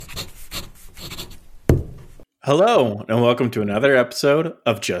Hello, and welcome to another episode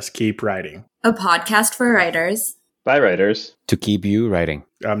of Just Keep Writing. A podcast for writers. By writers. To keep you writing.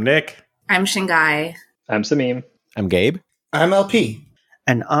 I'm Nick. I'm Shingai. I'm Samim. I'm Gabe. I'm LP.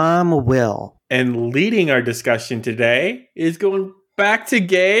 And I'm Will. And leading our discussion today is going back to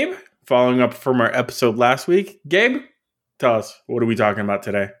Gabe, following up from our episode last week. Gabe, tell us, what are we talking about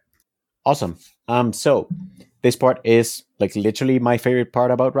today? Awesome. So this part is like literally my favorite part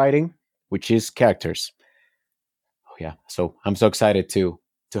about writing, which is characters. Oh yeah, so I'm so excited to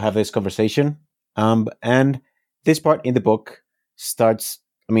have this conversation. And this part in the book starts.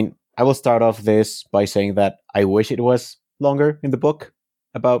 I will start off this by saying that I wish it was longer in the book.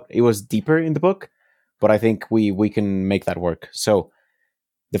 It was deeper in the book, but I think we can make that work. So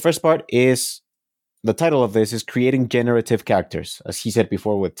the first part is. The title of this is Creating Generative Characters. As he said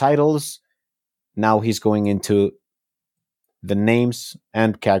before with titles, now he's going into the names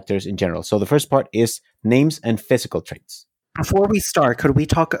and characters in general. So the first part is names and physical traits. Before we start, could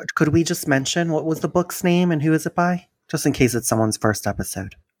we just mention what was the book's name and who is it by? Just in case it's someone's first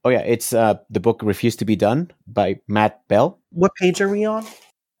episode. Oh yeah, it's the book Refuse to be Done by Matt Bell. What page are we on?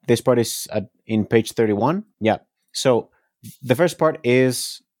 This part is in page 31. Yeah. So the first part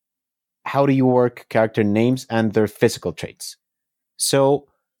is how do you work character names and their physical traits? So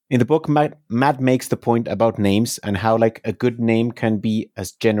in the book, Matt makes the point about names and how like a good name can be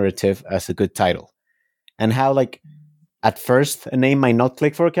as generative as a good title. And how like at first a name might not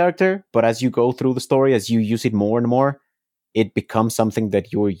click for a character, but as you go through the story, as you use it more and more, it becomes something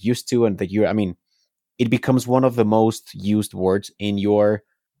that you're used to and that it becomes one of the most used words in your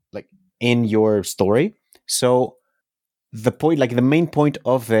story. So the main point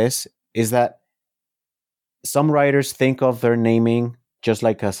of this is that some writers think of their naming just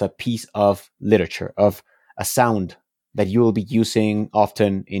like as a piece of literature, of a sound that you will be using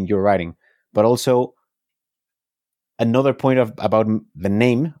often in your writing. But also another point about the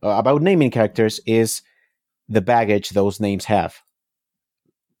name, about naming characters is the baggage those names have.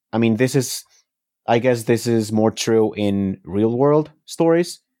 I guess this is more true in real world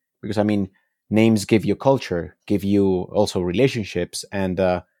stories because names give you culture, give you also relationships and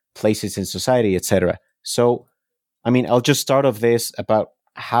places in society, etc. So, I'll just start off this about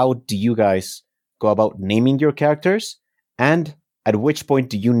how do you guys go about naming your characters and at which point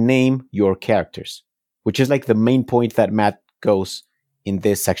do you name your characters, which is like the main point that Matt goes in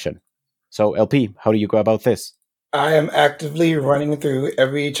this section. So, LP, how do you go about this? I am actively running through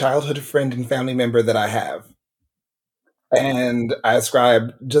every childhood friend and family member that I have. And I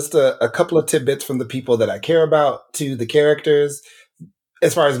ascribe just a couple of tidbits from the people that I care about to the characters.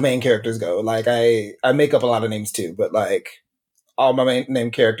 As far as main characters go, like I make up a lot of names too, but like all my main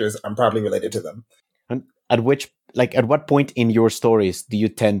name characters, I'm probably related to them. And at what point in your stories do you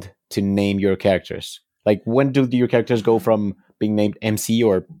tend to name your characters? Like when do your characters go from being named MC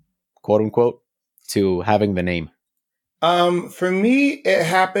or quote unquote to having the name? For me, it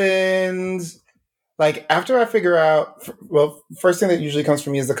happens like after I figure out, first thing that usually comes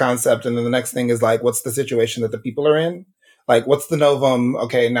for me is the concept. And then the next thing is like, what's the situation that the people are in? Like, what's the novum?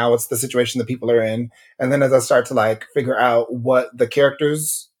 Okay, now what's the situation that people are in? And then as I start to like figure out what the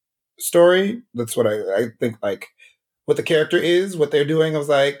character's story, that's what I think like what the character is, what they're doing. I was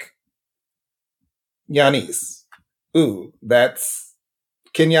like, Yanis. Ooh, that's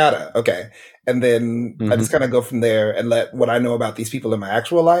Kenyatta. Okay. And then I just kind of go from there and let what I know about these people in my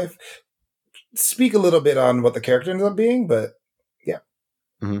actual life speak a little bit on what the character ends up being. But yeah.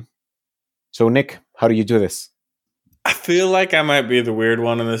 Mm-hmm. So Nick, how do you do this? I feel like I might be the weird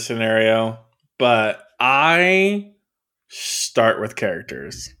one in this scenario, but I start with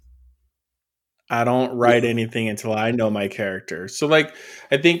characters. I don't write anything until I know my character. So like,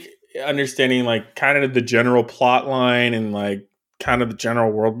 I think understanding like kind of the general plot line and like kind of the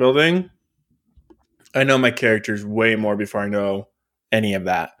general world building, I know my characters way more before I know any of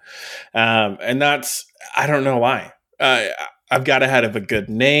that. And that's, I don't know why. I've got to have a good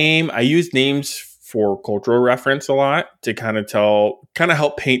name. I use names for cultural reference a lot to kind of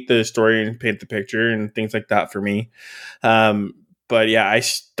help paint the story and paint the picture and things like that for me. But yeah, I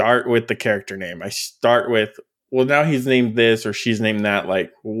start with the character name. I start with, well, now he's named this or she's named that.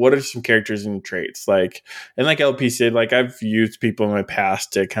 Like, what are some characters and traits? Like, and like LP said, like I've used people in my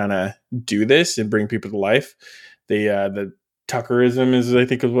past to kind of do this and bring people to life. The Tuckerism is, I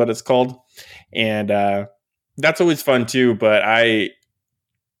think, is what it's called. And that's always fun too. But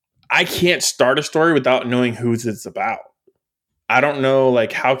I can't start a story without knowing who it's about. I don't know,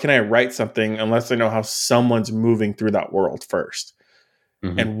 like, how can I write something unless I know how someone's moving through that world first?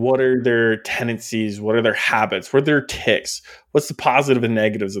 Mm-hmm. And what are their tendencies? What are their habits? What are their tics? What's the positive and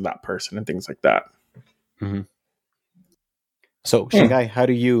negatives of that person and things like that? Mhm. So, Shanghai, how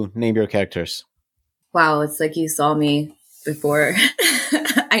do you name your characters? Wow, it's like you saw me before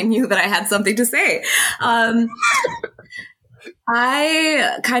I knew that I had something to say.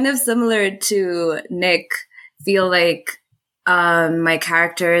 I kind of similar to Nick feel like my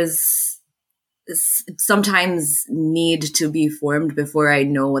characters sometimes need to be formed before I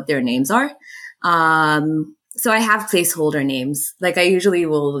know what their names are. So I have placeholder names. Like I usually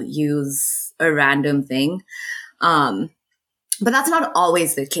will use a random thing. But that's not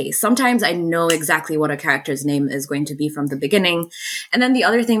always the case. Sometimes I know exactly what a character's name is going to be from the beginning. And then the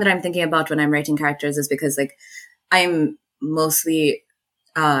other thing that I'm thinking about when I'm writing characters is because like I'm mostly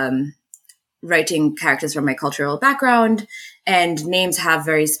writing characters from my cultural background, and names have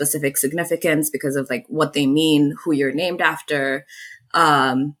very specific significance because of like what they mean, who you're named after.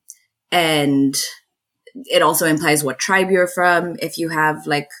 And it also implies what tribe you're from if you have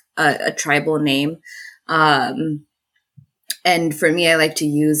like a tribal name. And for me, I like to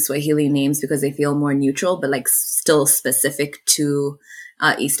use Swahili names because they feel more neutral, but like still specific to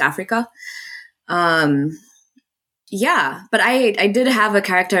East Africa. Yeah, but I did have a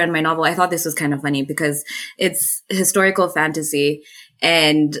character in my novel. I thought this was kind of funny because it's historical fantasy,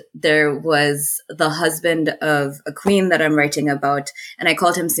 and there was the husband of a queen that I'm writing about, and I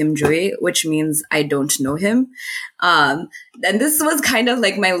called him Simjui, which means I don't know him. And this was kind of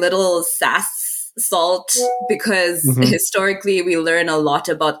like my little sass salt because historically we learn a lot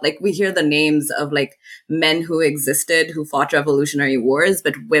about, like, we hear the names of like men who existed who fought revolutionary wars,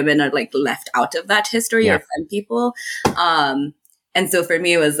 but women are like left out of that history, or femme people. And so for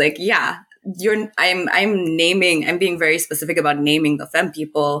me it was like, yeah, I'm being very specific about naming the femme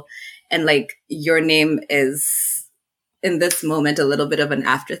people, and like your name is in this moment a little bit of an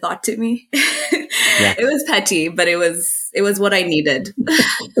afterthought to me. It was petty, but it was what I needed.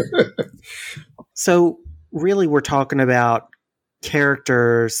 So really we're talking about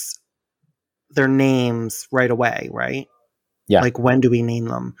characters, their names right away, right? Yeah. Like when do we name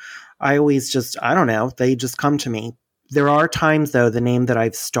them? I always just, I don't know, they just come to me. There are times though, the name that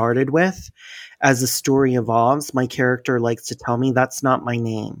I've started with, as the story evolves, my character likes to tell me that's not my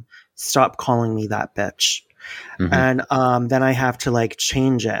name. Stop calling me that bitch. And then I have to like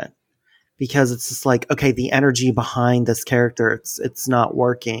change it, because it's just like, okay, the energy behind this character, it's not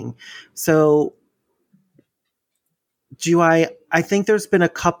working. So I think there's been a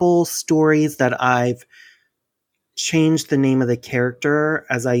couple stories that I've changed the name of the character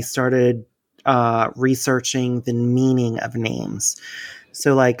as I started researching the meaning of names.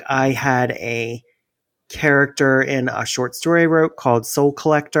 So like I had a character in a short story I wrote called Soul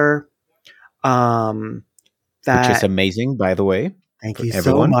Collector. That, which is amazing, by the way. Thank you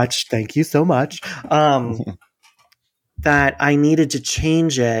so much. Thank you so much. That I needed to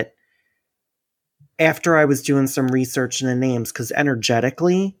change it after I was doing some research in the names, because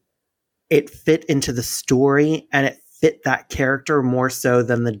energetically it fit into the story and it fit that character more so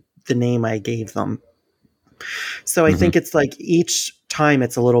than the name I gave them. So I think it's like each time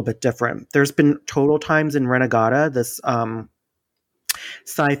it's a little bit different. There's been total times in Renegada, this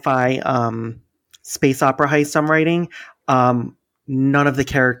sci-fi space opera heist I'm writing, none of the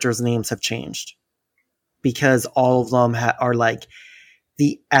characters' names have changed, because all of them are like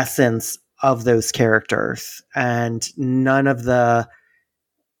the essence of those characters, and none of their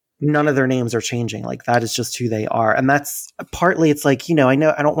names are changing. Like that is just who they are. And that's partly, it's like, you know I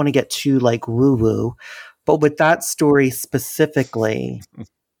don't want to get too like woo woo, but with that story specifically,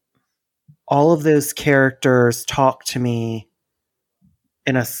 all of those characters talk to me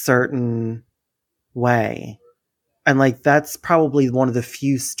in a certain way. And like that's probably one of the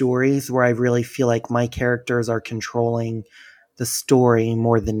few stories where I really feel like my characters are controlling the story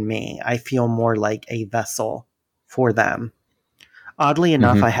more than me. I feel more like a vessel for them. Oddly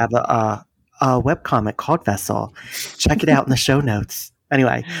enough, I have a webcomic called Vessel. Check it out in the show notes.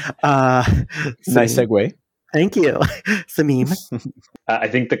 Anyway. Nice segue. Thank you, Samim. I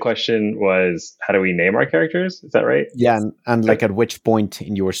think the question was, how do we name our characters? Is that right? Yeah, and like at which point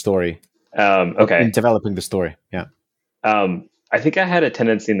in your story? Okay. In developing the story, yeah. I think I had a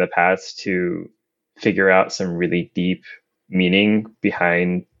tendency in the past to figure out some really deep meaning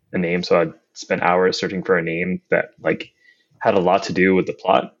behind a name. So I'd spend hours searching for a name that like had a lot to do with the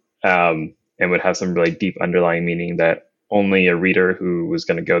plot, and would have some really deep underlying meaning that only a reader who was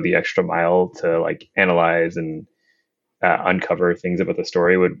going to go the extra mile to like analyze and uncover things about the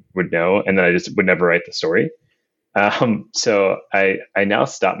story would know. And then I just would never write the story. So I now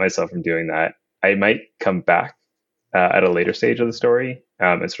stop myself from doing that. I might come back at a later stage of the story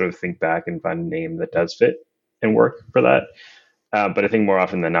and sort of think back and find a name that does fit and work for that. But I think more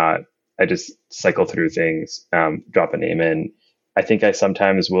often than not, I just cycle through things, drop a name in. I think I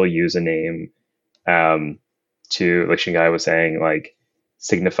sometimes will use a name to, like Shingai was saying, like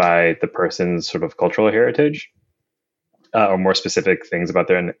signify the person's sort of cultural heritage or more specific things about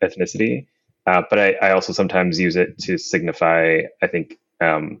their ethnicity. But I also sometimes use it to signify, I think,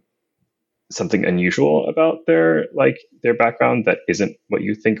 something unusual about their background that isn't what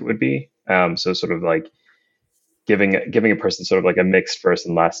you think it would be. So sort of like giving a person sort of like a mixed first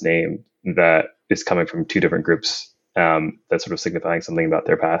and last name that is coming from two different groups, that's sort of signifying something about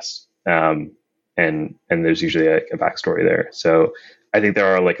their past. And there's usually a backstory there. So I think there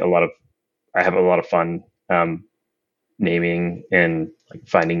are I have a lot of fun naming and like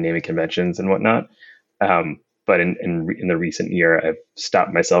finding naming conventions and whatnot. But in the recent year, I've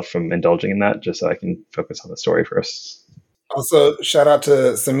stopped myself from indulging in that just so I can focus on the story first. Also, shout out to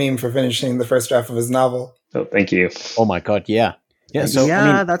Samim for finishing the first draft of his novel. Oh, thank you. Oh my God, yeah. Yeah, so yeah,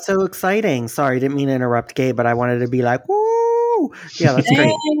 I mean, that's so exciting. Sorry, didn't mean to interrupt Gabe, but I wanted to be like, woo! Yeah, that's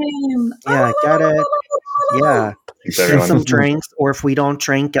great. Yeah, got it. Yeah. Thanks, Get everyone. some drinks, or if we don't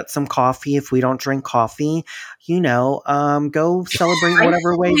drink, get some coffee. If we don't drink coffee, go celebrate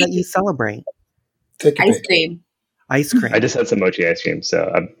whatever way that you celebrate. Take your Ice pick. cream. Ice cream. I just had some mochi ice cream, so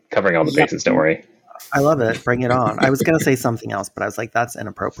I'm covering all the bases. Don't worry. I love it. Bring it on. I was going to say something else, but I was like, that's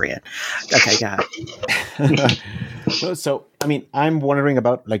inappropriate. Okay, go ahead. So, I mean, I'm wondering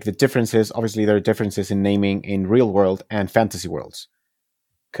about like the differences. Obviously, there are differences in naming in real world and fantasy worlds.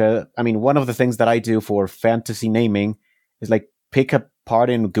 I mean, one of the things that I do for fantasy naming is like pick a part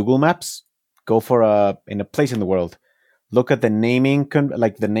in Google Maps, go for in a place in the world, look at the naming,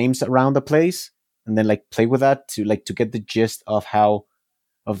 like the names around the place, and then like play with that to get the gist of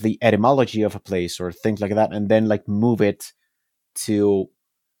the etymology of a place or things like that, and then like move it to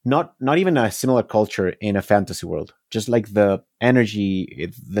not even a similar culture in a fantasy world, just like the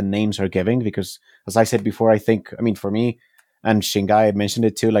energy the names are giving. Because as I said before, I think, I mean, for me, and Shingai mentioned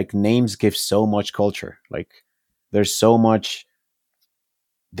it too, like names give so much culture. Like there's so much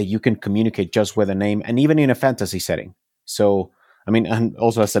that you can communicate just with a name, and even in a fantasy setting. So, I mean, and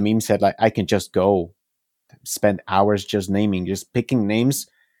also as Samim said, like I can just go spend hours just picking names,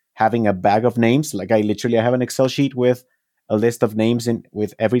 having a bag of names. Like I have an Excel sheet with a list of names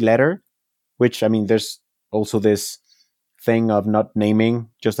with every letter, which, I mean, there's also this thing of not naming,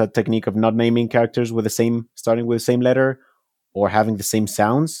 just a technique of not naming characters starting with the same letter or having the same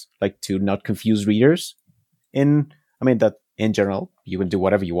sounds, like to not confuse readers. That in general, you can do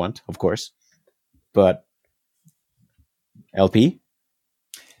whatever you want, of course, but LP?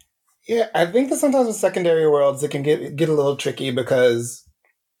 Yeah, I think that sometimes with secondary worlds, it can get a little tricky because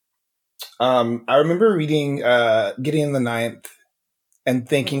I remember reading Gideon the Ninth and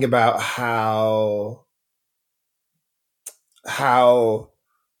thinking about how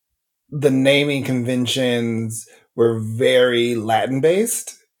the naming conventions were very Latin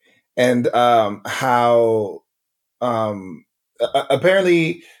based, and how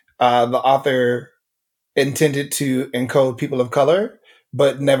apparently the author intended to encode people of color,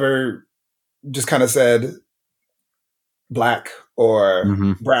 but never just kind of said black or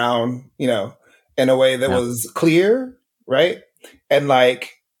brown, in a way that was clear, right? And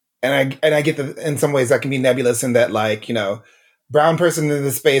I get that in some ways that can be nebulous in that, like, brown person in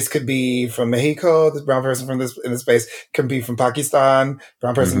this space could be from Mexico. This brown person in this space could be from Pakistan.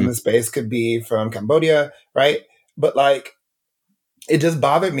 Brown person in this space could be from Cambodia, right? But like, it just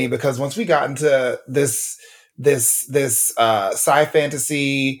bothered me because once we got into this sci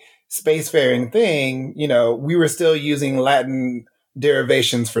fantasy spacefaring thing, we were still using Latin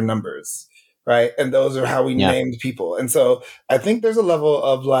derivations for numbers, right? And those are how we named people. And so I think there's a level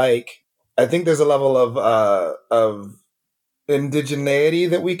of of indigeneity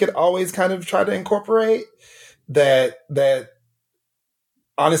that we could always kind of try to incorporate that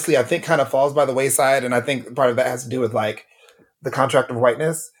honestly I think kind of falls by the wayside. And I think part of that has to do with like the contract of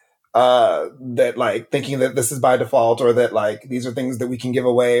whiteness, that like thinking that this is by default, or that like these are things that we can give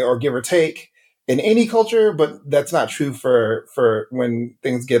away or give or take in any culture, but that's not true for when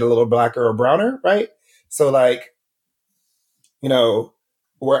things get a little blacker or browner, right? So like,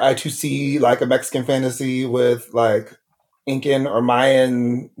 were I to see like a Mexican fantasy with like Incan or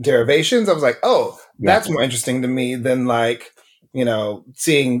Mayan derivations, I was like, oh, that's more interesting to me than like,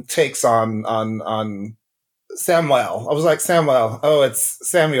 seeing takes on Samuel. I was like, Samuel, oh, it's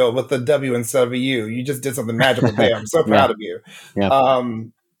Samuel with the W instead of a U. You just did something magical there. I'm so proud of you. Yeah.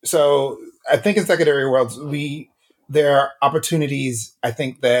 So I think in secondary worlds, there are opportunities. I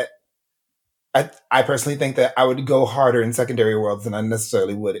think that I personally think that I would go harder in secondary worlds than I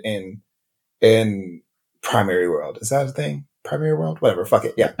necessarily would in primary world. Is that a thing? primary world, whatever. Fuck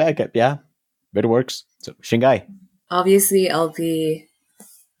it. Yeah. Okay, yeah, it works. So Shingai. Obviously, LP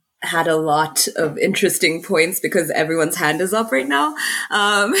had a lot of interesting points because everyone's hand is up right now.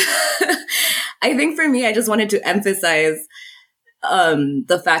 I think for me, I just wanted to emphasize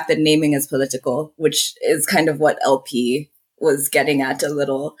the fact that naming is political, which is kind of what LP was getting at a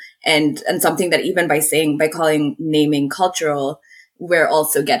little, and something that even by calling naming cultural, we're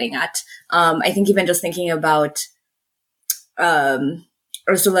also getting at. I think even just thinking about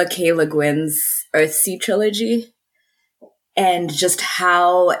Ursula K. Le Guin's Earthsea trilogy, and just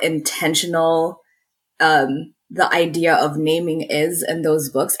how intentional the idea of naming is in those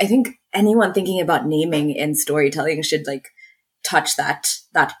books. I think anyone thinking about naming in storytelling should like touch that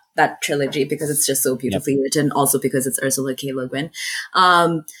trilogy because it's just so beautifully written. Also because it's Ursula K. Le Guin.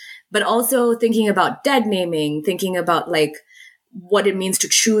 But also thinking about dead naming, thinking about like what it means to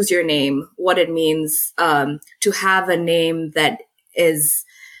choose your name, what it means to have a name that is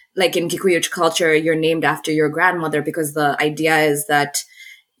like in Kikuyu culture, you're named after your grandmother because the idea is that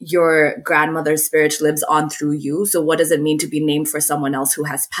your grandmother's spirit lives on through you. So what does it mean to be named for someone else who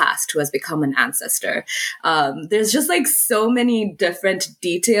has passed, who has become an ancestor? There's just like so many different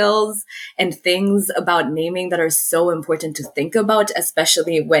details and things about naming that are so important to think about,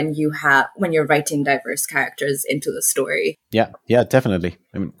 especially when you're writing diverse characters into the story. Yeah, definitely.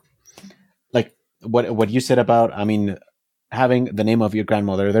 I mean, like what you said about, I mean, having the name of your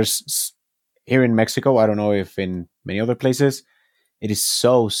grandmother. There's here in Mexico, I don't know if in many other places, it is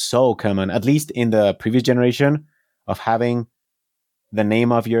so common, at least in the previous generation, of having the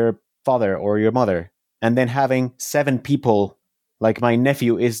name of your father or your mother, and then having 7 people, like my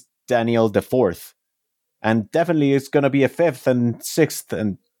nephew is Daniel the 4th, and definitely it's going to be a 5th and 6th,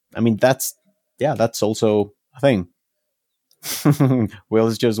 and I mean, that's also a thing.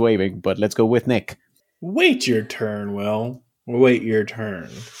 Will's just waving, but let's go with Nick. Wait your turn, Will. Wait your turn.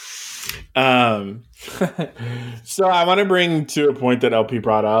 So I want to bring to a point that LP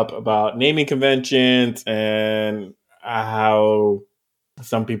brought up about naming conventions and how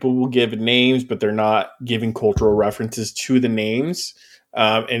some people will give names, but they're not giving cultural references to the names.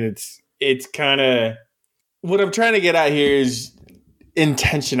 And it's kind of what I'm trying to get at here is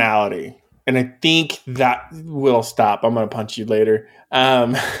intentionality. And I think that will stop. I'm going to punch you later.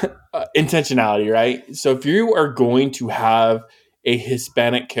 Intentionality, right? So if you are going to have a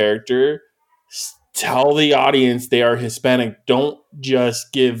Hispanic character, tell the audience they are Hispanic. Don't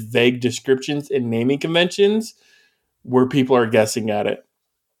just give vague descriptions in naming conventions where people are guessing at it.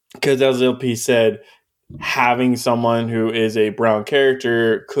 Because as LP said, having someone who is a brown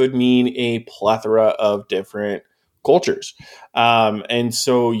character could mean a plethora of different cultures. And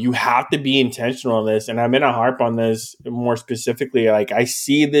so you have to be intentional on this. And I'm going to harp on this more specifically. Like I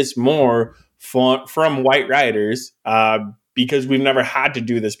see this more from white writers because we've never had to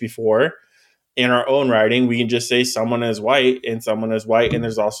do this before in our own writing. We can just say someone is white and someone is white. And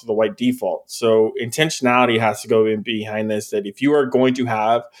there's also the white default. So intentionality has to go in behind this, that if you are going to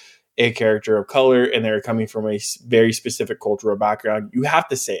have a character of color and they're coming from a very specific cultural background, you have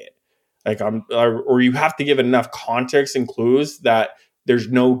to say it. Or you have to give enough context and clues that there's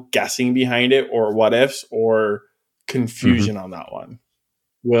no guessing behind it or what ifs or confusion on that one.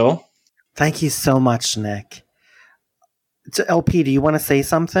 Will? Thank you so much, Nick. To LP, do you want to say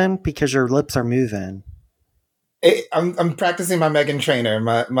something? Because your lips are moving. I'm practicing my Megan Trainor.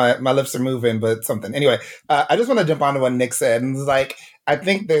 My lips are moving, but something. Anyway, I just want to jump on to what Nick said. And like, I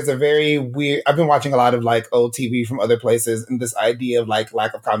think there's a very weird, I've been watching a lot of like old TV from other places and this idea of like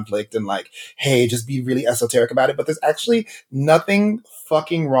lack of conflict and like, hey, just be really esoteric about it. But there's actually nothing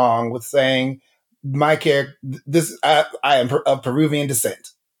fucking wrong with saying my character, I am of Peruvian descent.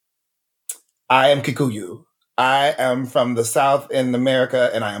 I am Kikuyu. I am from the South in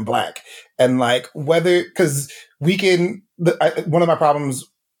America and I am Black. And like whether, because we can, one of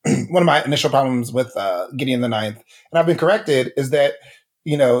my initial problems with Gideon the Ninth, and I've been corrected, is that,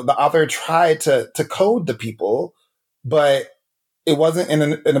 you know, the author tried to code the people, but it wasn't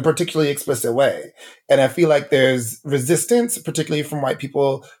in a particularly explicit way. And I feel like there's resistance, particularly from white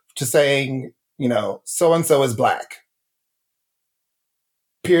people, to saying, you know, so-and-so is Black.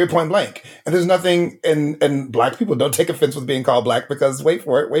 Period, point blank. And there's nothing, and Black people don't take offense with being called Black because wait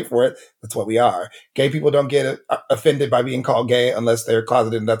for it, that's what we are. Gay people don't get offended by being called gay unless they're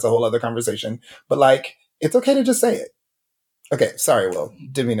closeted, and that's a whole other conversation. But like, it's okay to just say it. Okay, sorry, Will.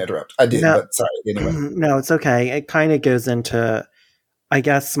 Didn't mean to interrupt. I did, but sorry. Anyway. No, it's okay. It kind of goes into, I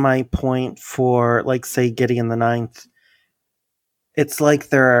guess, my point for, like, say, Gideon the Ninth. It's like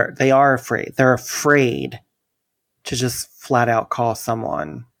they are afraid. They're afraid to just flat out call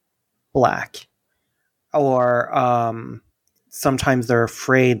someone Black. Or sometimes they're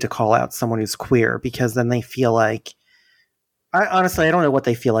afraid to call out someone who's queer because then they feel like, I don't know what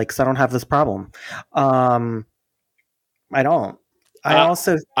they feel like because I don't have this problem. I don't.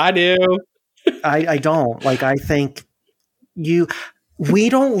 I do. I don't. Like, I think we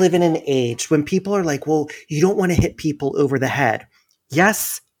don't live in an age when people are like, well, you don't want to hit people over the head.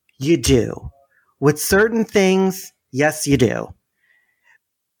 Yes, you do. With certain things, yes, you do.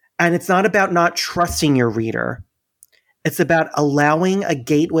 And it's not about not trusting your reader. It's about allowing a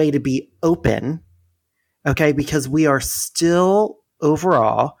gateway to be open, okay? Because we are still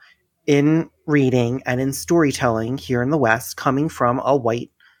overall in reading and in storytelling here in the West coming from a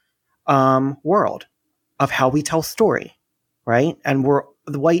white world of how we tell story, right? And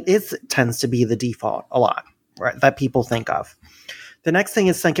the white tends to be the default a lot, right? That people think of. The next thing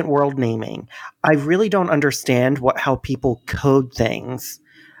is second world naming. I really don't understand how people code things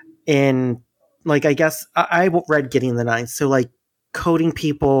in, like, I guess I read Getting the Ninth, so like coding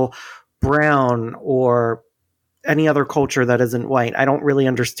people brown or any other culture that isn't white. I don't really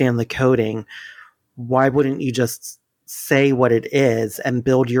understand the coding. Why wouldn't you just say what it is and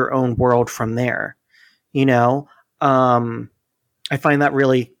build your own world from there? You know, I find that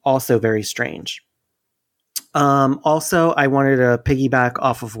really also very strange. Also, I wanted to piggyback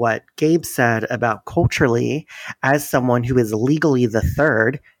off of what Gabe said about culturally, as someone who is legally the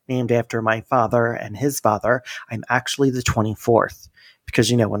third, named after my father and his father, I'm actually the 24th. Because,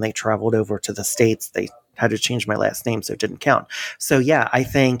 you know, when they traveled over to the States, they had to change my last name, so it didn't count. So, yeah, I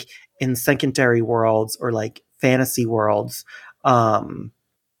think in secondary worlds or like fantasy worlds,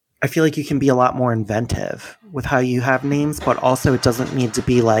 I feel like you can be a lot more inventive with how you have names, but also it doesn't need to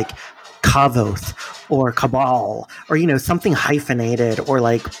be like Kavoth or Cabal or, you know, something hyphenated or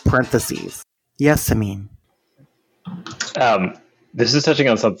like parentheses. Yes, Amin. This is touching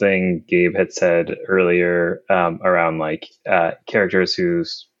on something Gabe had said earlier around like characters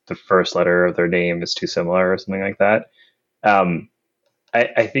whose the first letter of their name is too similar or something like that.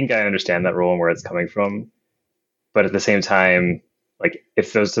 I think I understand that rule and where it's coming from, but at the same time, like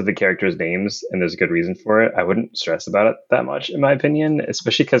if those are the characters' names and there's a good reason for it, I wouldn't stress about it that much, in my opinion.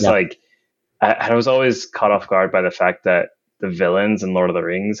 Especially because like I was always caught off guard by the fact that the villains in Lord of the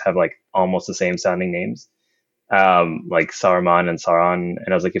Rings have like almost the same sounding names. Like Saruman and Sauron, and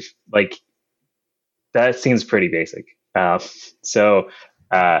I was like, if like that seems pretty basic. So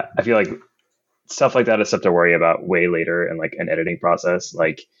I feel like stuff like that is stuff to worry about way later in like an editing process.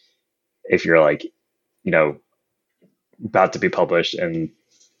 Like if you're like, you know, about to be published and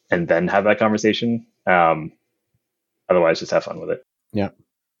then have that conversation. Otherwise, just have fun with it. Yeah,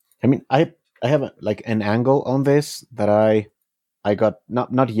 I mean, I have like an angle on this that I got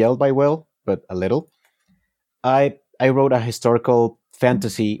not yelled by Will, but a little. I wrote a historical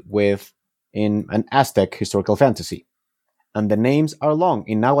fantasy in an Aztec historical fantasy. And the names are long.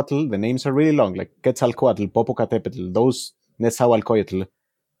 In Nahuatl, the names are really long, like Quetzalcoatl, Popocatépetl, those Nezahualcóyotl.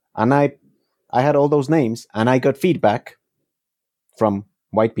 And I had all those names, and I got feedback from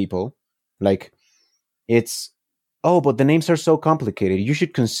white people, like, but the names are so complicated. You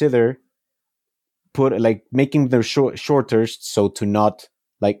should consider making them shorter so to not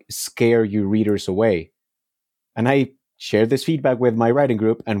like scare your readers away. And I shared this feedback with my writing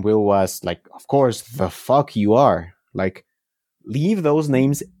group, and Will was like, of course, the fuck you are. Like, leave those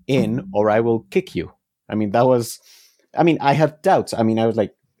names in or I will kick you. I mean, I had doubts. I mean, I was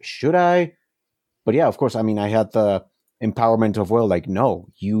like, should I? But yeah, of course, I mean, I had the empowerment of Will, like, no,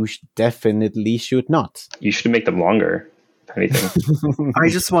 you definitely should not. You should make them longer, if anything. I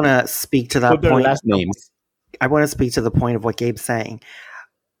just want to speak to that Put their point. last names. I want to speak to the point of what Gabe's saying,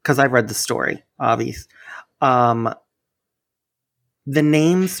 because I read the story, obvious. The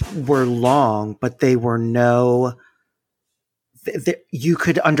names were long, but they were you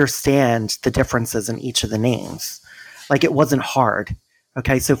could understand the differences in each of the names. Like, it wasn't hard.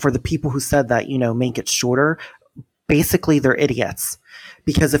 Okay, so for the people who said that, you know, make it shorter, basically they're idiots.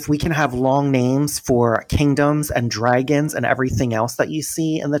 Because if we can have long names for kingdoms and dragons and everything else that you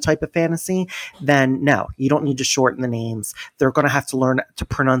see in the type of fantasy, then no, you don't need to shorten the names. They're going to have to learn to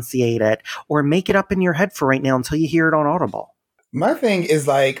pronunciate it or make it up in your head for right now until you hear it on Audible. My thing is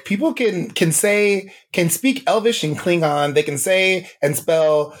like people can speak Elvish and Klingon. They can say and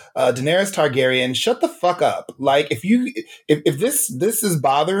spell Daenerys Targaryen. Shut the fuck up. Like if this is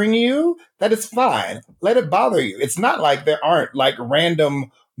bothering you, that is fine. Let it bother you. It's not like there aren't like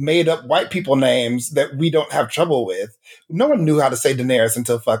random made up white people names that we don't have trouble with. No one knew how to say Daenerys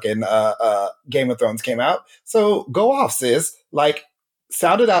until fucking Game of Thrones came out. So go off, sis. Like,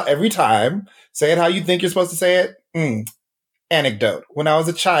 sound it out every time. Say it how you think you're supposed to say it. Anecdote. When I was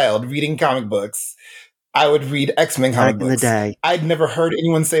a child reading comic books, I would read X-Men comic Back in the books. day. I'd never heard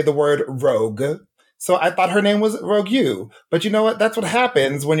anyone say the word rogue. So I thought her name was Rogue U. But you know what? That's what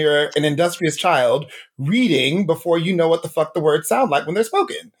happens when you're an industrious child reading before you know what the fuck the words sound like when they're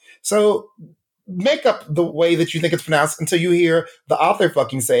spoken. So make up the way that you think it's pronounced until you hear the author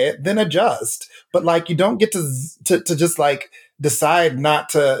fucking say it, then adjust. But like, you don't get to just like decide not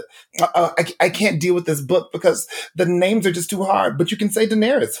to, I can't deal with this book because the names are just too hard. But you can say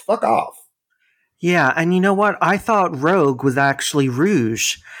Daenerys, fuck off. Yeah, and you know what? I thought Rogue was actually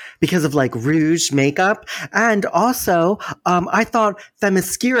Rouge because of like rouge makeup, and also I thought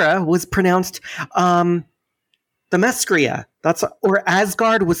Themyscira was pronounced Themyscira. Or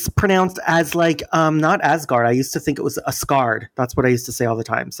Asgard was pronounced as like not Asgard. I used to think it was Asgard. That's what I used to say all the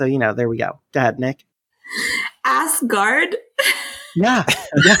time. So there we go. Go ahead, Nick. Asgard? Yeah.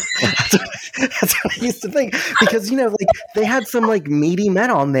 That's what I used to think, because like they had some like meaty men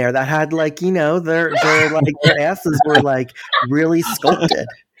on there that had like their like their asses were like really sculpted,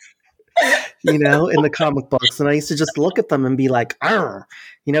 in the comic books, and I used to just look at them and be like,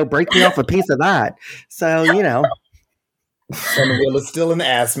 break me off a piece of that. So And Will is still an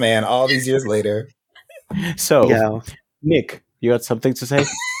ass man all these years later. So Nick, you had something to say?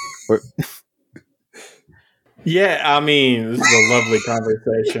 Yeah, I mean, this is a lovely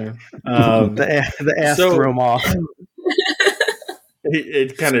conversation. The ass threw him off.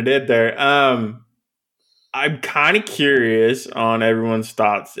 It kind of did there. I'm kind of curious on everyone's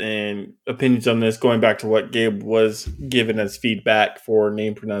thoughts and opinions on this, going back to what Gabe was giving as feedback for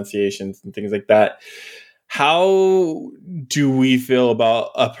name pronunciations and things like that. How do we feel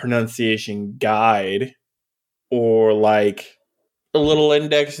about a pronunciation guide or like a little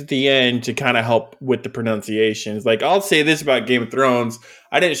index at the end to kind of help with the pronunciations? Like, I'll say this about Game of Thrones.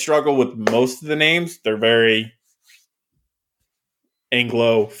 I didn't struggle with most of the names. They're very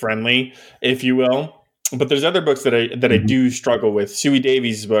Anglo-friendly, if you will. But there's other books that I do struggle with. Suey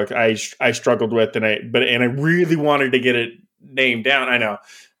Davies' book I struggled with, and I really wanted to get it named down. I know.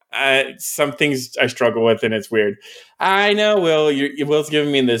 Some things I struggle with, and it's weird. I know, Will. Will's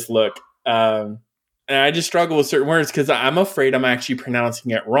giving me this look. And I just struggle with certain words because I'm afraid I'm actually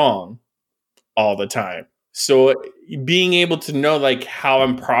pronouncing it wrong all the time. So being able to know like how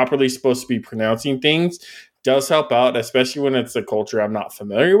I'm properly supposed to be pronouncing things does help out, especially when it's a culture I'm not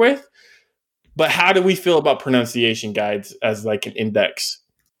familiar with. But how do we feel about pronunciation guides as like an index?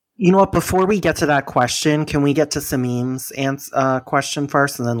 You know what? Before we get to that question, can we get to Samim's question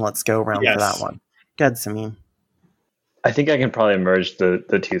first, and then let's go around for that one. Go ahead, Samim. I think I can probably merge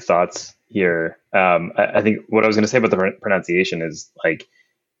the two thoughts here. I think what I was going to say about the pronunciation is like,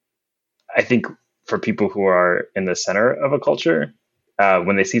 I think for people who are in the center of a culture,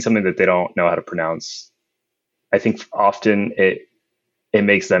 when they see something that they don't know how to pronounce, I think often it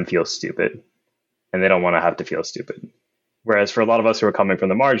makes them feel stupid, and they don't want to have to feel stupid. Whereas for a lot of us who are coming from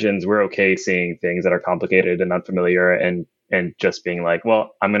the margins, we're okay seeing things that are complicated and unfamiliar and just being like,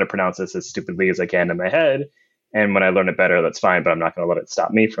 well, I'm going to pronounce this as stupidly as I can in my head. And when I learn it better, that's fine, but I'm not going to let it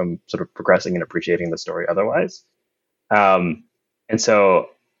stop me from sort of progressing and appreciating the story otherwise. And so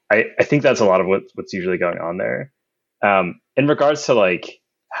I think that's a lot of what's usually going on there. In regards to like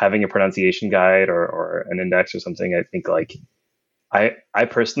having a pronunciation guide or an index or something, I think like I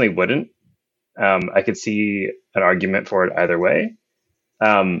personally wouldn't. I could see an argument for it either way.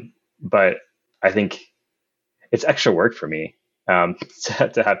 But I think it's extra work for me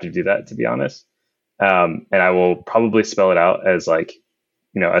to have to do that, to be honest. And I will probably spell it out as like,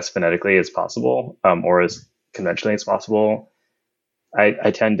 as phonetically as possible, or as conventionally as possible.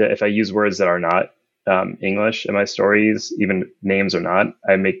 I tend to, if I use words that are not English in my stories, even names or not,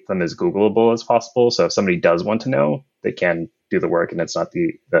 I make them as Googleable as possible. So if somebody does want to know, they can do the work, and it's not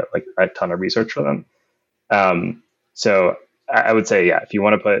the like a ton of research for them. So I would say, if you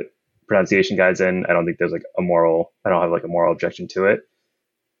want to put pronunciation guides in, I don't think there's like I don't have like a moral objection to it,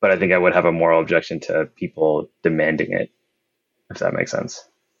 but I think I would have a moral objection to people demanding it, if that makes sense.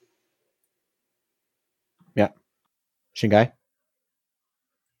 Yeah. Shingai?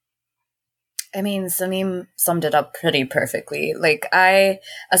 I mean, Samim summed it up pretty perfectly. Like, as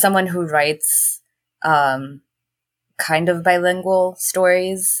someone who writes kind of bilingual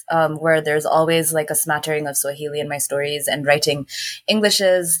stories, where there's always like a smattering of Swahili in my stories, and writing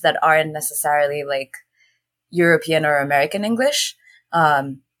Englishes that aren't necessarily like European or American English,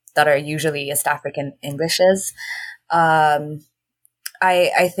 that are usually East African Englishes. I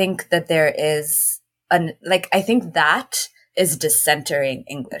think that there is I think that is decentering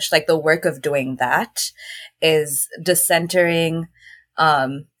English. Like, the work of doing that is decentering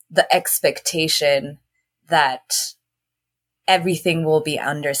the expectation that everything will be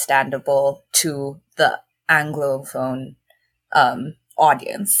understandable to the Anglophone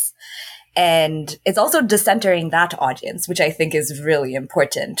audience. And it's also decentering that audience, which I think is really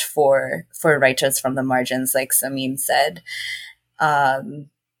important for writers from the margins, like Samim said.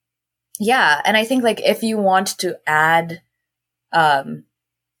 Yeah, and I think like if you want to add a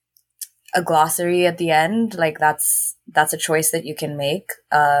glossary at the end, like that's a choice that you can make.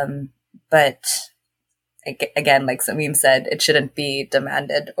 But again, like Samim said, it shouldn't be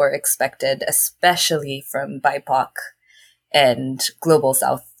demanded or expected, especially from BIPOC and Global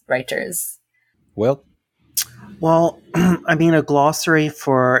South writers. Well, I mean, a glossary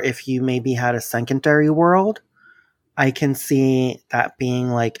for if you maybe had a secondary world, I can see that being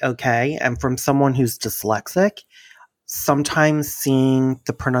like, okay. And from someone who's dyslexic, sometimes seeing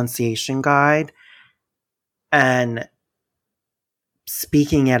the pronunciation guide and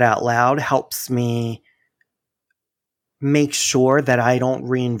speaking it out loud helps me make sure that I don't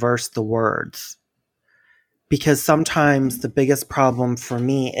reinverse the words. Because sometimes the biggest problem for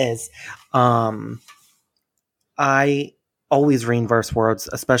me is I always reinverse words,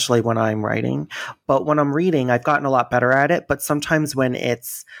 especially when I'm writing. But when I'm reading, I've gotten a lot better at it. But sometimes when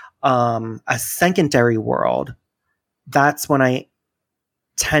it's a secondary world, that's when I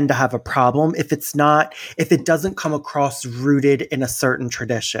tend to have a problem if it doesn't come across rooted in a certain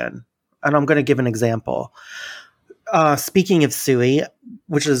tradition. And I'm going to give an example. Speaking of Sui,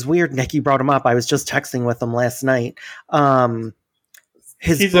 which is weird, Nick, you brought him up. I was just texting with him last night.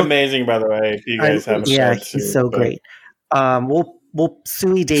 He's amazing, by the way. If you guys haven't, he's so great. We'll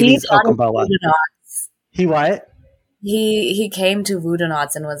Sui Davies Okumbola. He what? He came to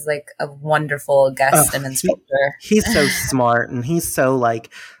Woodenauts and was like a wonderful guest and instructor. He's so smart and he's so like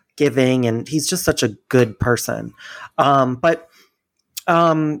giving and he's just such a good person. But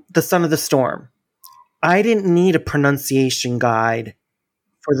The Son of the Storm. I didn't need a pronunciation guide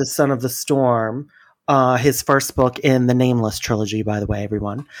for The Son of the Storm, his first book in the Nameless trilogy, by the way,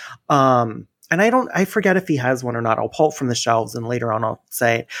 everyone. And I forget if he has one or not. I'll pull it from the shelves and later on I'll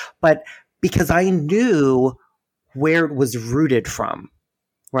say it. But because I knew where it was rooted from,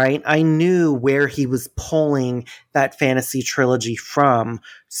 right? I knew where he was pulling that fantasy trilogy from.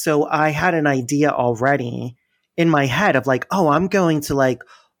 So I had an idea already in my head of like, oh, I'm going to like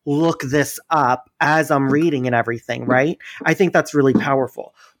look this up as I'm reading and everything, right? I think that's really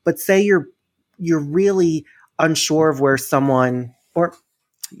powerful. But say you're really unsure of where someone, or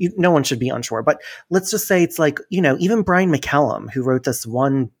no one should be unsure, but let's just say it's like, even Brian McCallum, who wrote this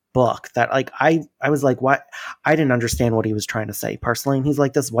one book that like, I was like, what? I didn't understand what he was trying to say personally. And he's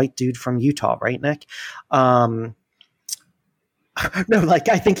like this white dude from Utah, right, Nick? No, like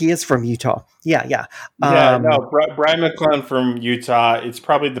I think he is from Utah. Yeah. Brian McClellan from Utah. It's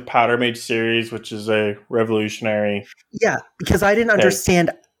probably the Powder Mage series, which is a revolutionary. Yeah, because I didn't understand.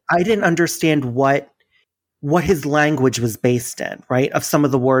 I didn't understand what his language was based in, right? Of some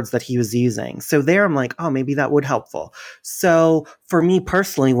of the words that he was using. So there, I'm like, oh, maybe that would helpful. So for me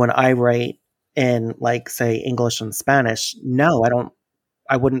personally, when I write in like say English and Spanish, no,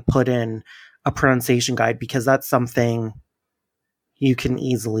 I wouldn't put in a pronunciation guide because that's something you can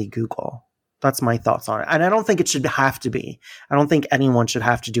easily Google. That's my thoughts on it. And I don't think it should have to be. I don't think anyone should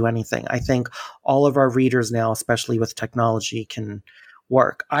have to do anything. I think all of our readers now, especially with technology, can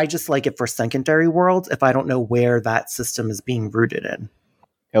work. I just like it for secondary worlds if I don't know where that system is being rooted in.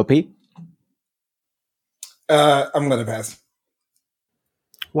 LP? I'm going to pass.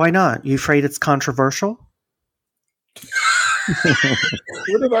 Why not? You afraid it's controversial?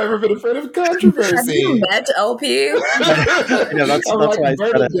 When have I ever been afraid of controversy? Have you met LP? That's why I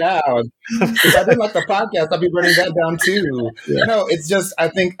burn it down. If I didn't like the podcast, I'd be burning that down too. Yeah. No, it's just I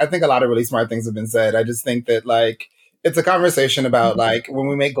think a lot of really smart things have been said. I just think that like it's a conversation about like when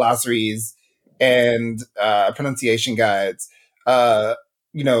we make glossaries and pronunciation guides. I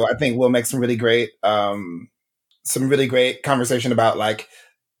think we'll make some really great conversation about like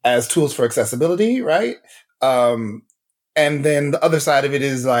as tools for accessibility, right? And then the other side of it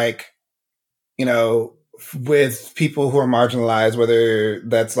is like, with people who are marginalized, whether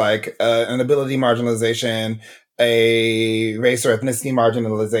that's like an ability marginalization, a race or ethnicity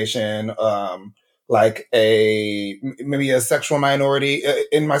marginalization, like maybe a sexual minority.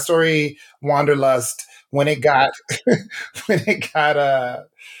 In my story, Wanderlust, when it got critiqued,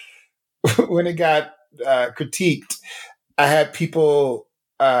 I had people.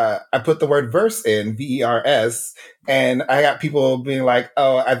 I put the word verse in, VERS, and I got people being like,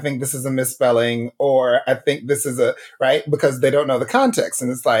 oh, I think this is a misspelling, or I think this is right? Because they don't know the context.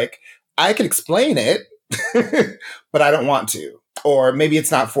 And it's like, I can explain it, but I don't want to. or maybe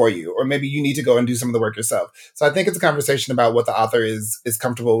it's not for you, or maybe you need to go and do some of the work yourself. So I think it's a conversation about what the author is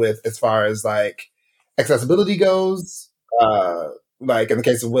comfortable with as far as like accessibility goes. Like in the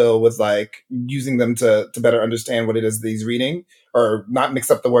case of Will, with like using them to better understand what it is that he's reading, or not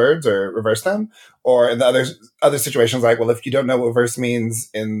mix up the words or reverse them. Or in the other situations, like, well, if you don't know what verse means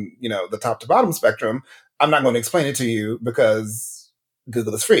in, you know, the top to bottom spectrum, I'm not going to explain it to you because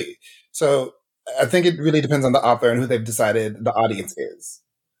Google is free. So I think it really depends on the author and who they've decided the audience is.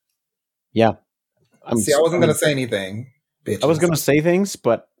 Yeah. I wasn't going to say anything. Bitches. I was going to say things,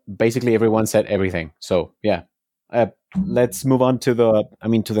 but basically everyone said everything. So yeah. Let's move on to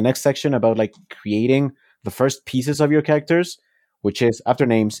the next section about like creating the first pieces of your characters, which is after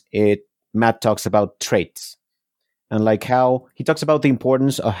names. Matt talks about traits, and like how he talks about the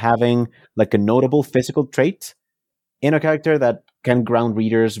importance of having like a notable physical trait in a character that can ground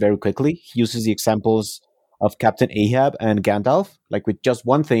readers very quickly. He uses the examples of Captain Ahab and Gandalf. Like with just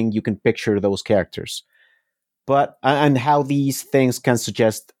one thing, you can picture those characters. But and how these things can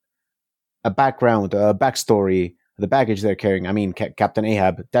suggest a background, a backstory, the baggage they're carrying. I mean, Captain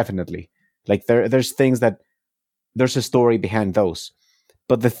Ahab, definitely. Like there's things that there's a story behind those.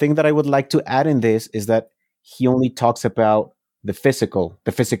 But the thing that I would like to add in this is that he only talks about the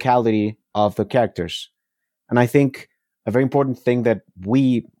physicality of the characters. And I think a very important thing that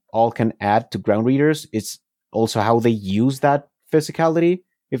we all can add to ground readers is also how they use that physicality,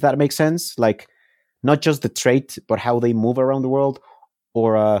 if that makes sense. Like not just the trait, but how they move around the world,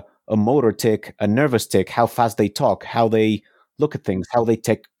 or a motor tick, a nervous tick, how fast they talk, how they look at things, how they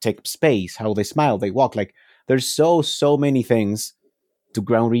take space, how they smile, they walk. Like there's so many things to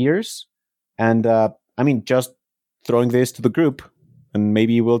ground readers. And I mean, just throwing this to the group, and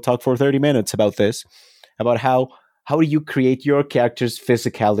maybe we'll talk for 30 minutes about this, about how do you create your character's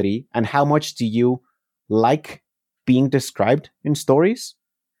physicality, and how much do you like being described in stories?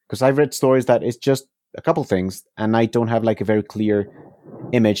 Because I've read stories that it's just a couple things, and I don't have like a very clear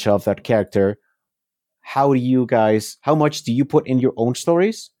image of that character. How much do you put in your own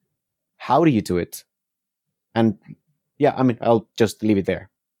stories? How do you do it? And yeah, I mean, I'll just leave it there.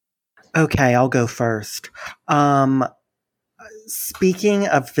 Okay, I'll go first. Speaking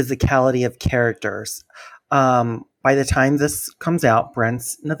of physicality of characters, by the time this comes out,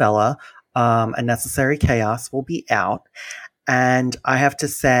 Brent's novella, A Necessary Chaos, will be out. And I have to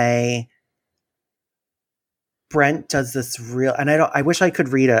say, Brent does this real, and I wish I could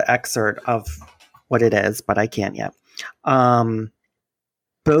read an excerpt of what it is, but I can't yet.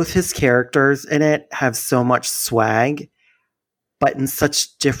 Both his characters in it have so much swag, but in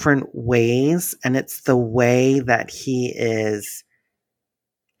such different ways. And it's the way that he is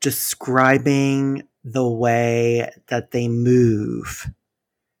describing the way that they move.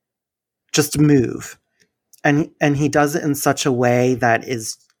 Just move. And he does it in such a way that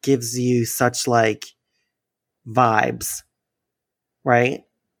gives you such like vibes, right?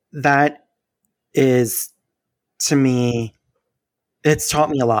 That is, to me, it's taught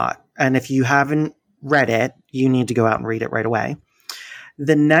me a lot. And if you haven't read it, you need to go out and read it right away.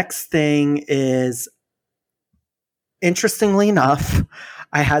 The next thing is, interestingly enough,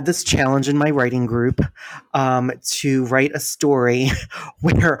 I had this challenge in my writing group to write a story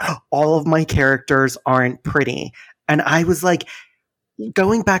where all of my characters aren't pretty. And I was like,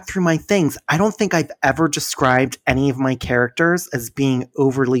 going back through my things, I don't think I've ever described any of my characters as being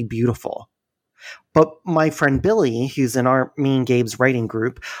overly beautiful. But my friend Billy, who's in me and Gabe's writing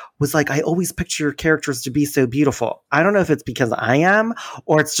group, was like, I always picture your characters to be so beautiful. I don't know if it's because I am,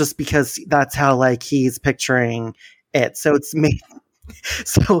 or it's just because that's how like he's picturing it. So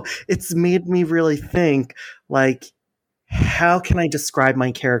it's made me really think, like, how can I describe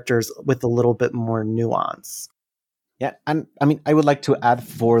my characters with a little bit more nuance? Yeah, and I mean, I would like to add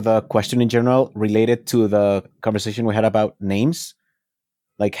for the question in general related to the conversation we had about names,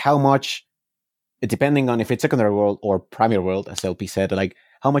 like how much, depending on if it's secondary world or primary world, as LP said, like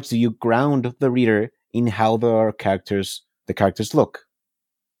how much do you ground the reader in how the characters look?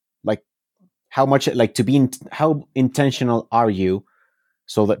 Like how much, like how intentional are you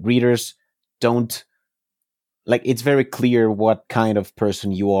so that readers don't, like it's very clear what kind of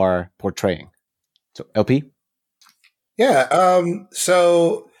person you are portraying. So LP? Yeah.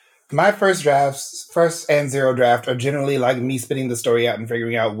 So my first and zero draft are generally like me spitting the story out and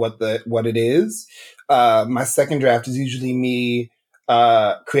figuring out what it is. My second draft is usually me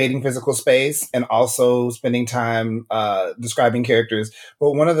creating physical space and also spending time describing characters.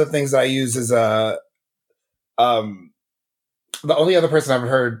 But one of the things that I use is the only other person I've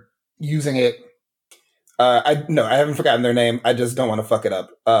heard using it. I haven't forgotten their name. I just don't want to fuck it up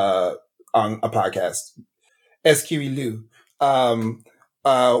on a podcast. Eskiri Liu.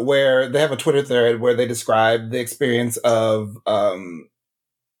 where they have a Twitter thread where they describe the experience of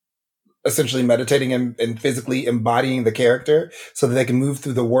essentially meditating and physically embodying the character so that they can move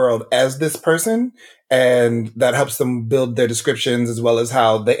through the world as this person. And that helps them build their descriptions as well as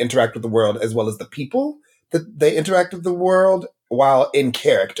how they interact with the world, as well as the people that they interact with the world while in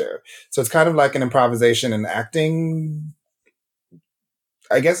character. So it's kind of like an improvisation and acting.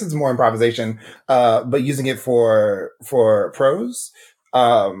 I guess it's more improvisation, but using it for prose.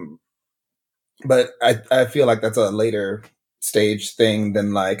 But I feel like that's a later stage thing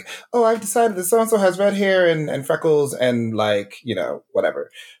than like, oh, I've decided that so-and-so has red hair and freckles and like,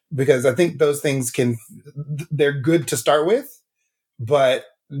 whatever. Because I think those things they're good to start with, but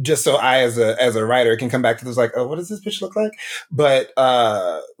just so I, as a writer, can come back to this like, oh, what does this bitch look like? But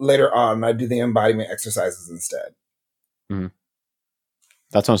later on, I do the embodiment exercises instead. Mm-hmm.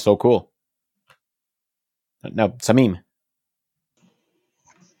 That sounds so cool. Now, Samim.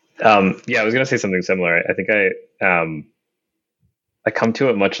 Yeah, I was going to say something similar. I think I come to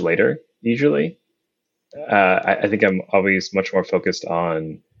it much later, usually. I think I'm always much more focused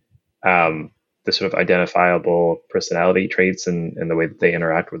on the sort of identifiable personality traits and the way that they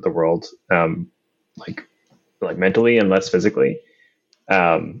interact with the world, like mentally and less physically.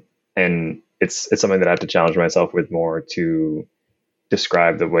 And it's something that I have to challenge myself with more to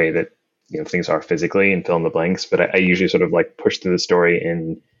describe the way that things are physically and fill in the blanks. But I usually sort of like push through the story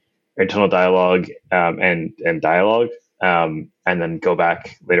in internal dialogue and dialogue, and then go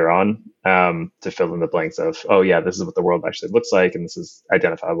back later on to fill in the blanks of, oh yeah, this is what the world actually looks like, and this is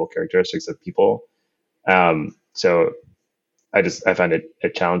identifiable characteristics of people. So I find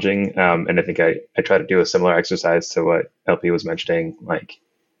it challenging, and I think I try to do a similar exercise to what LP was mentioning, like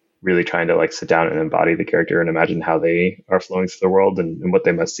really trying to like sit down and embody the character and imagine how they are flowing through the world and what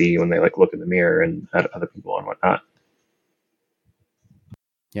they must see when they like look in the mirror and at other people and whatnot.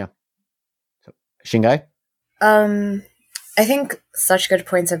 Yeah. So, Shingai? I think such good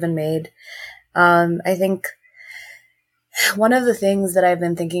points have been made. I think one of the things that I've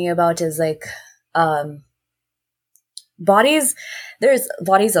been thinking about is like, bodies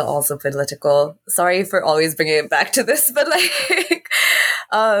are also political. Sorry for always bringing it back to this, but like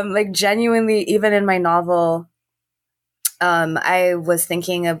genuinely, even in my novel, I was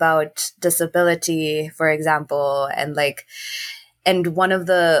thinking about disability, for example, and one of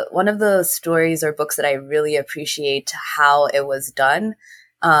the stories or books that I really appreciate how it was done,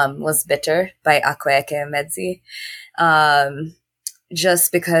 was Bitter by Akwaeke Emezi.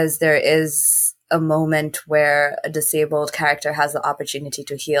 Just because there is a moment where a disabled character has the opportunity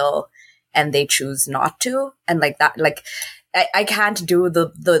to heal and they choose not to. And like that, like I can't do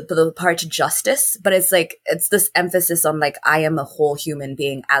the part justice, but it's like, it's this emphasis on like, I am a whole human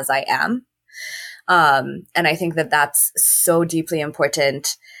being as I am. And I think that that's so deeply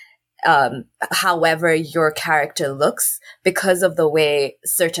important. However your character looks, because of the way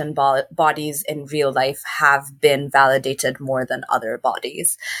certain bodies in real life have been validated more than other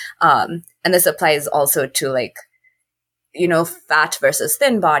bodies. And this applies also to like, fat versus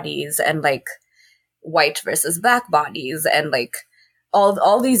thin bodies and like white versus black bodies and like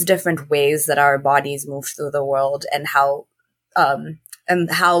all these different ways that our bodies move through the world and how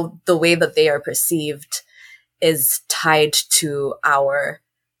the way that they are perceived is tied to our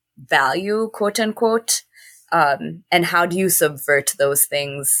value, quote unquote. And how do you subvert those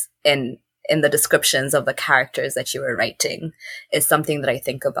things in the descriptions of the characters that you were writing is something that I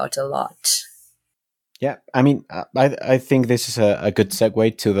think about a lot. Yeah, I mean, I think this is a good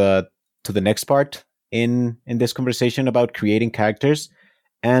segue to the next part in this conversation about creating characters.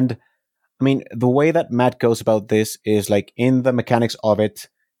 And I mean, the way that Matt goes about this is like in the mechanics of it,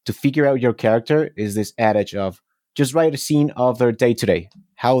 to figure out your character is this adage of just write a scene of their day to day,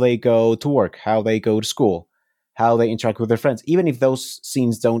 how they go to work, how they go to school, how they interact with their friends. Even if those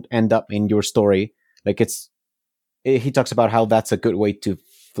scenes don't end up in your story, like he talks about how that's a good way to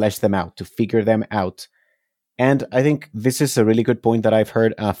flesh them out, to figure them out. And I think this is a really good point that I've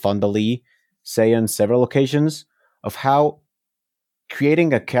heard Fonda Lee say on several occasions of how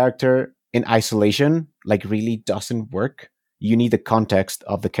creating a character in isolation like really doesn't work. You need the context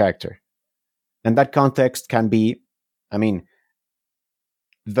of the character. And that context can be, I mean,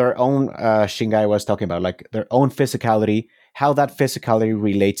 their own, Shingai was talking about, like their own physicality, how that physicality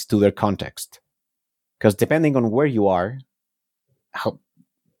relates to their context. Because depending on where you are, how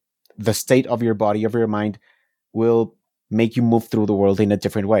the state of your body, of your mind, will make you move through the world in a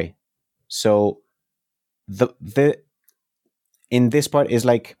different way. So the in this part is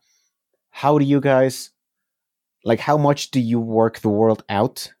like, how do you guys, like how much do you work the world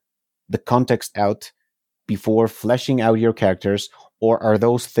out, the context out, before fleshing out your characters, or are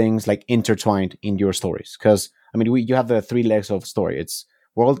those things like intertwined in your stories? Because I mean, you have the three legs of story. It's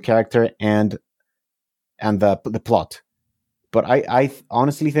world, character, and the plot. But I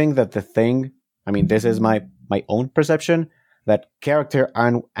honestly think that the thing, I mean, this is my own perception, that character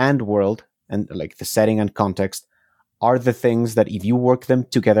and world and like the setting and context are the things that if you work them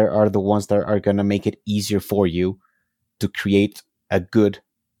together are the ones that are going to make it easier for you to create a good,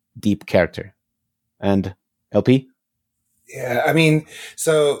 deep character. And LP? Yeah, I mean,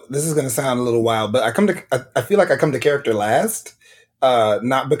 so this is going to sound a little wild, but I feel like I come to character last,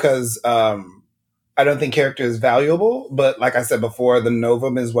 not because I don't think character is valuable, but like I said before, the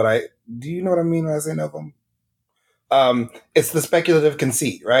novum is do you know what I mean when I say novum? It's the speculative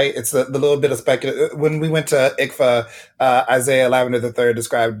conceit, right? It's the little bit of speculative. When we went to ICFA, Isaiah Lavender III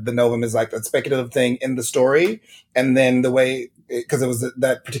described the novum as like a speculative thing in the story. And then the way, because it was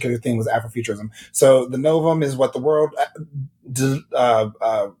that particular thing was Afrofuturism. So the novum is what the world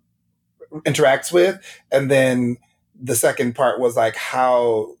interacts with. And then the second part was like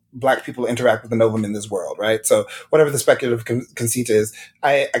how Black people interact with the novum in this world, right? So whatever the speculative conceit is,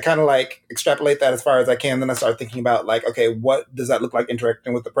 I kind of like extrapolate that as far as I can. Then I start thinking about like, okay, what does that look like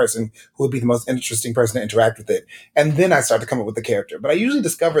interacting with the person who would be the most interesting person to interact with it? And then I start to come up with the character. But I usually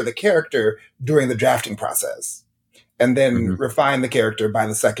discover the character during the drafting process and then refine the character by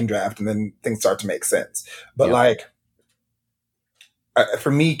the second draft. And then things start to make sense. But like,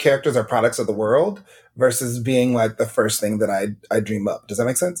 for me, characters are products of the world versus being like the first thing that I dream up. Does that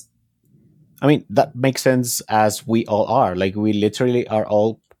make sense? I mean, that makes sense, as we all are. Like, we literally are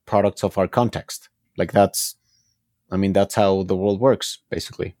all products of our context. Like, that's how the world works,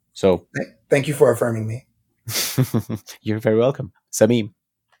 basically. So, thank you for affirming me. You're very welcome. Samim?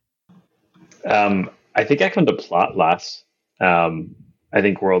 I think I come to plot last. I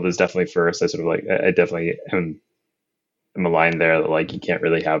think world is definitely first. I definitely am aligned there that like you can't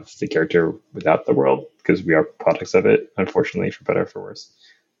really have the character without the world because we are products of it, unfortunately, for better or for worse.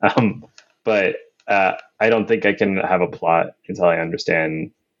 But I don't think I can have a plot until I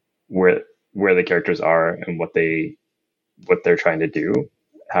understand where the characters are and what they're trying to do,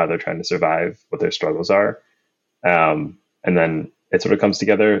 how they're trying to survive, what their struggles are, and then it sort of comes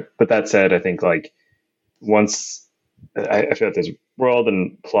together. But that said, I think like once I feel like there's world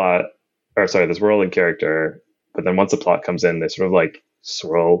and plot, there's world and character. But then once the plot comes in, they sort of like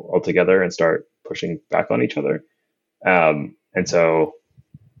swirl all together and start pushing back on each other. And so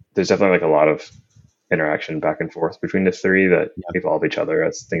there's definitely like a lot of interaction back and forth between the three that evolve each other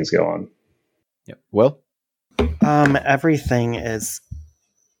as things go on. Yeah. Well, everything is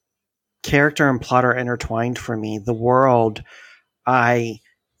character and plot are intertwined for me. The world, I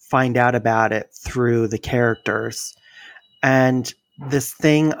find out about it through the characters. And this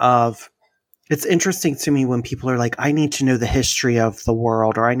thing of, it's interesting to me when people are like, I need to know the history of the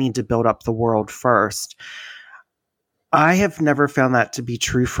world, or I need to build up the world first. I have never found that to be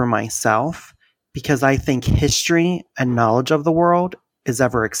true for myself, because I think history and knowledge of the world is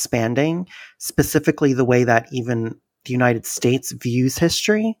ever expanding, specifically the way that even the United States views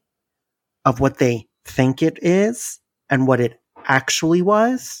history, of what they think it is and what it actually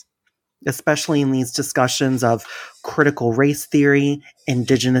was, especially in these discussions of critical race theory,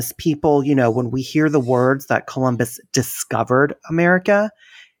 indigenous people. You know, when we hear the words that Columbus discovered America,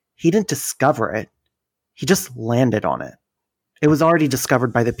 he didn't discover it. He just landed on it. It was already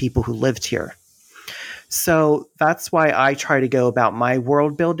discovered by the people who lived here. So that's why I try to go about my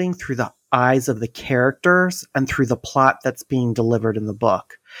world building through the eyes of the characters and through the plot that's being delivered in the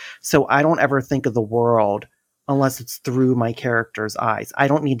book. So I don't ever think of the world unless it's through my character's eyes. I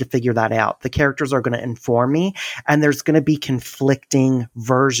don't need to figure that out. The characters are going to inform me, and there's going to be conflicting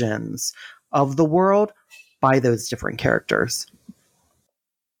versions of the world by those different characters.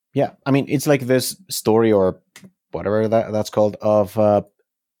 Yeah, I mean, it's like this story, or whatever that's called, of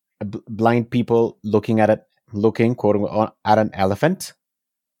blind people looking, quote unquote, at an elephant,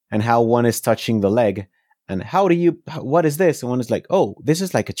 and how one is touching the leg, and what is this? And one is like, oh, this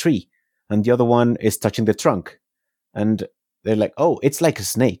is like a tree. And the other one is touching the trunk. And they're like, oh, it's like a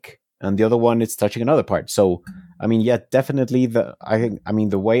snake. And the other one is touching another part. So, I mean, yeah, definitely the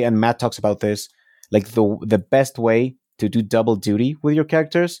way, and Matt talks about this, like the best way to do double duty with your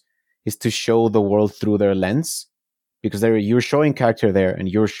characters is to show the world through their lens, because you're showing character there and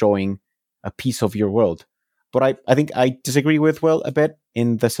you're showing a piece of your world. But I think I disagree with Will a bit,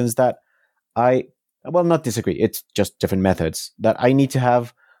 in the sense that not disagree, it's just different methods, that I need to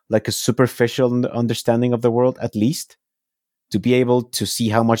have like a superficial understanding of the world, at least, to be able to see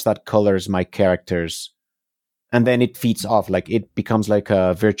how much that colors my characters. And then it feeds off, like it becomes like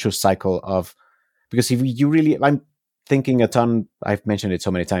a virtuous cycle of Because if you really, I'm thinking a ton, I've mentioned it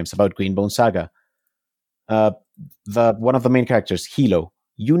so many times, about Greenbone Saga. The one of the main characters, Hilo,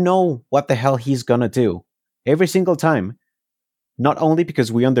 you know what the hell he's gonna do every single time. Not only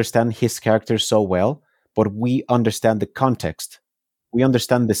because we understand his character so well, but we understand the context. We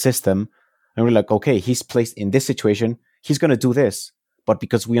understand the system, and we're like, okay, he's placed in this situation, he's gonna do this. But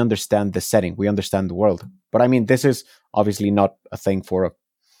because we understand the setting, we understand the world. But I mean, this is obviously not a thing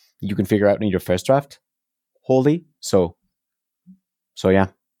you can figure out in your first draft wholly. So yeah.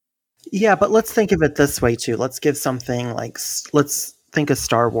 Yeah, but let's think of it this way too. Let's give something like, let's think of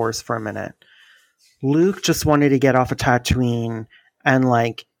Star Wars for a minute. Luke just wanted to get off of Tatooine and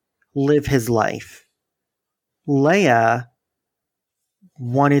like live his life. Leia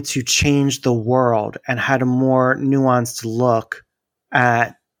wanted to change the world and had a more nuanced look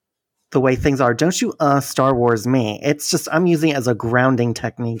at the way things are. Don't you Star Wars me. It's just, I'm using it as a grounding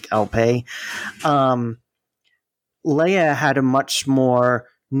technique, LP. Leia had a much more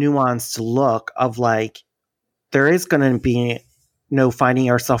nuanced look of like, there is going to be no finding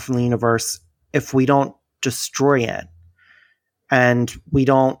ourselves in the universe if we don't destroy it and we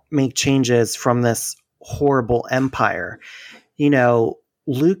don't make changes from this horrible empire. You know,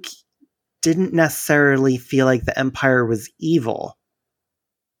 Luke didn't necessarily feel like the empire was evil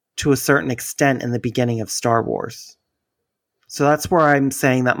to a certain extent in the beginning of Star Wars. So that's where I'm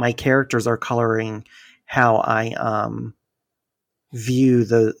saying that my characters are coloring how I view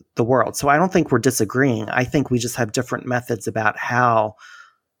the world. So I don't think we're disagreeing. I think we just have different methods about how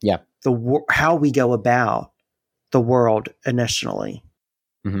how we go about the world initially.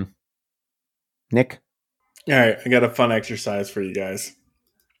 Mm-hmm. Nick? All right, I got a fun exercise for you guys.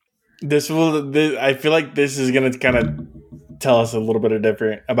 I feel like this is going to kind of tell us a little bit of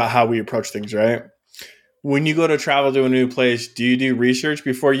different about how we approach things, right? When you go to travel to a new place, do you do research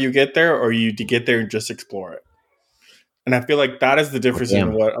before you get there, or you get there and just explore it? And I feel like that is the difference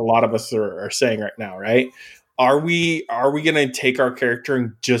in what a lot of us are saying right now, right? Are we going to take our character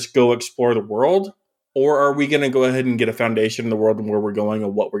and just go explore the world, or are we going to go ahead and get a foundation in the world and where we're going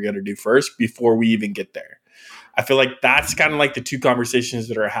and what we're going to do first before we even get there? I feel like that's kind of like the two conversations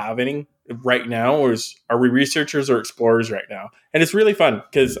that are happening right now. Are we researchers or explorers right now? And it's really fun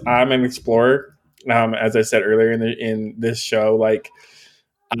because I'm an explorer. As I said earlier in this show, like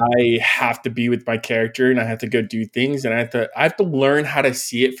I have to be with my character and I have to go do things, and I have to learn how to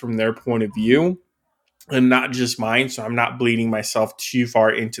see it from their point of view and not just mine. So I'm not bleeding myself too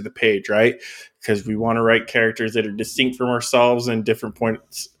far into the page, right? Because we want to write characters that are distinct from ourselves and different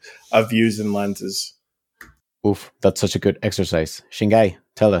points of views and lenses. Oof, that's such a good exercise. Shingai,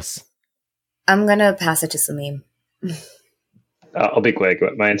 tell us. I'm going to pass it to Salim. I'll be quick.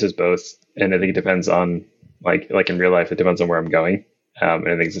 My answer is both. And I think it depends on, like in real life, it depends on where I'm going. And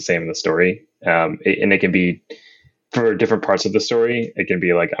I think it's the same in the story. And it can be, for different parts of the story, it can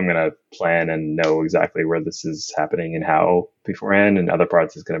be like, I'm going to plan and know exactly where this is happening and how beforehand. And other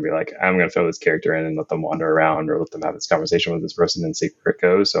parts, it's going to be like, I'm going to throw this character in and let them wander around or let them have this conversation with this person and see where it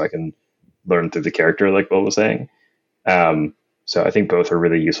goes so I can learn through the character, like Will was saying. So I think both are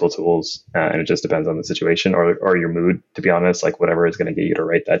really useful tools, and it just depends on the situation or your mood, to be honest. Like whatever is going to get you to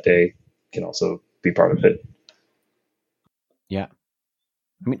write that day can also be part of it. Yeah.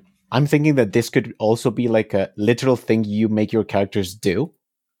 I mean, I'm thinking that this could also be like a literal thing you make your characters do.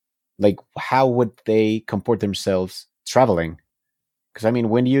 Like, how would they comport themselves traveling? Because, I mean,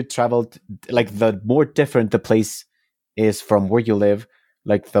 when you traveled, like, the more different the place is from where you live,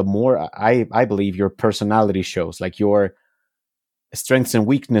 like, the more, I believe, your personality shows. Like, your strengths and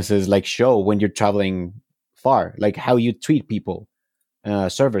weaknesses, like, show when you're traveling far. Like, how you treat people,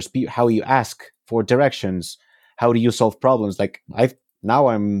 servers, how you ask for directions, how do you solve problems. Like, now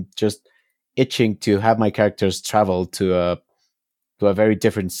I'm just itching to have my characters travel to a very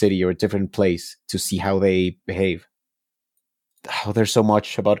different city or a different place to see how they behave. Oh, there's so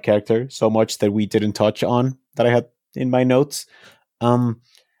much about character, so much that we didn't touch on that I had in my notes. I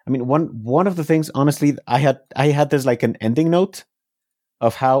mean, one of the things, honestly, I had this like an ending note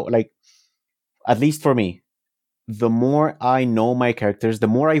of how, like, at least for me, the more I know my characters, the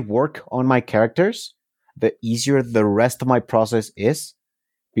more I work on my characters, the easier the rest of my process is,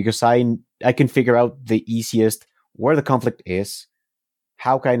 because I can figure out the easiest where the conflict is,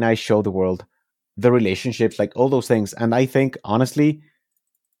 how can I show the world, the relationships, like all those things. And I think, honestly,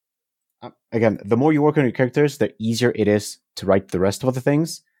 again, the more you work on your characters, the easier it is to write the rest of the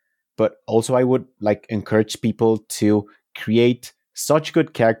things. But also I would like encourage people to create such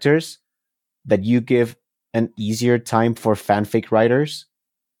good characters that you give an easier time for fanfic writers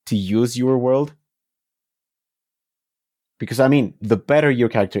to use your world. Because, I mean, the better your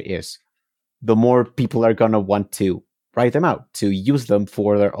character is, the more people are going to want to write them out, to use them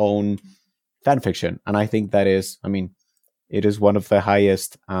for their own fan fiction. And I think that is, I mean, it is one of the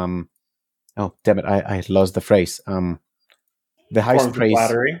highest, oh, damn it, I lost the phrase. The highest Forms of praise.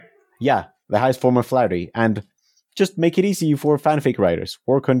 flattery. Yeah, the highest form of flattery. And just make it easy for fanfic writers.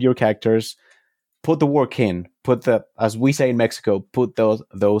 Work on your characters. Put the work in. Put the, as we say in Mexico, put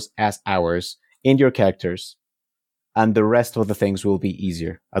those as hours in your characters. And the rest of the things will be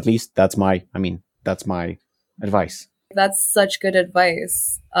easier. At least that's my advice. That's such good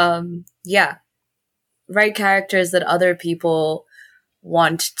advice. Yeah. Write characters that other people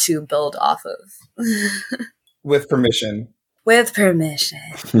want to build off of. With permission. With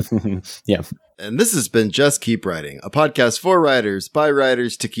permission. Yeah. And this has been Just Keep Writing, a podcast for writers, by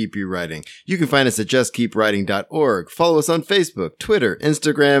writers, to keep you writing. You can find us at justkeepwriting.org. Follow us on Facebook, Twitter,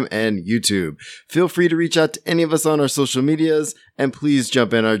 Instagram, and YouTube. Feel free to reach out to any of us on our social medias, and please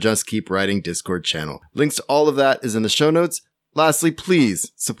jump in our Just Keep Writing Discord channel. Links to all of that is in the show notes. Lastly,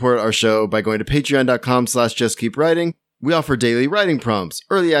 please support our show by going to patreon.com/justkeepwriting. We offer daily writing prompts,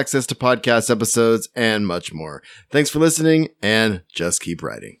 early access to podcast episodes, and much more. Thanks for listening, and just keep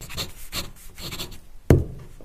writing.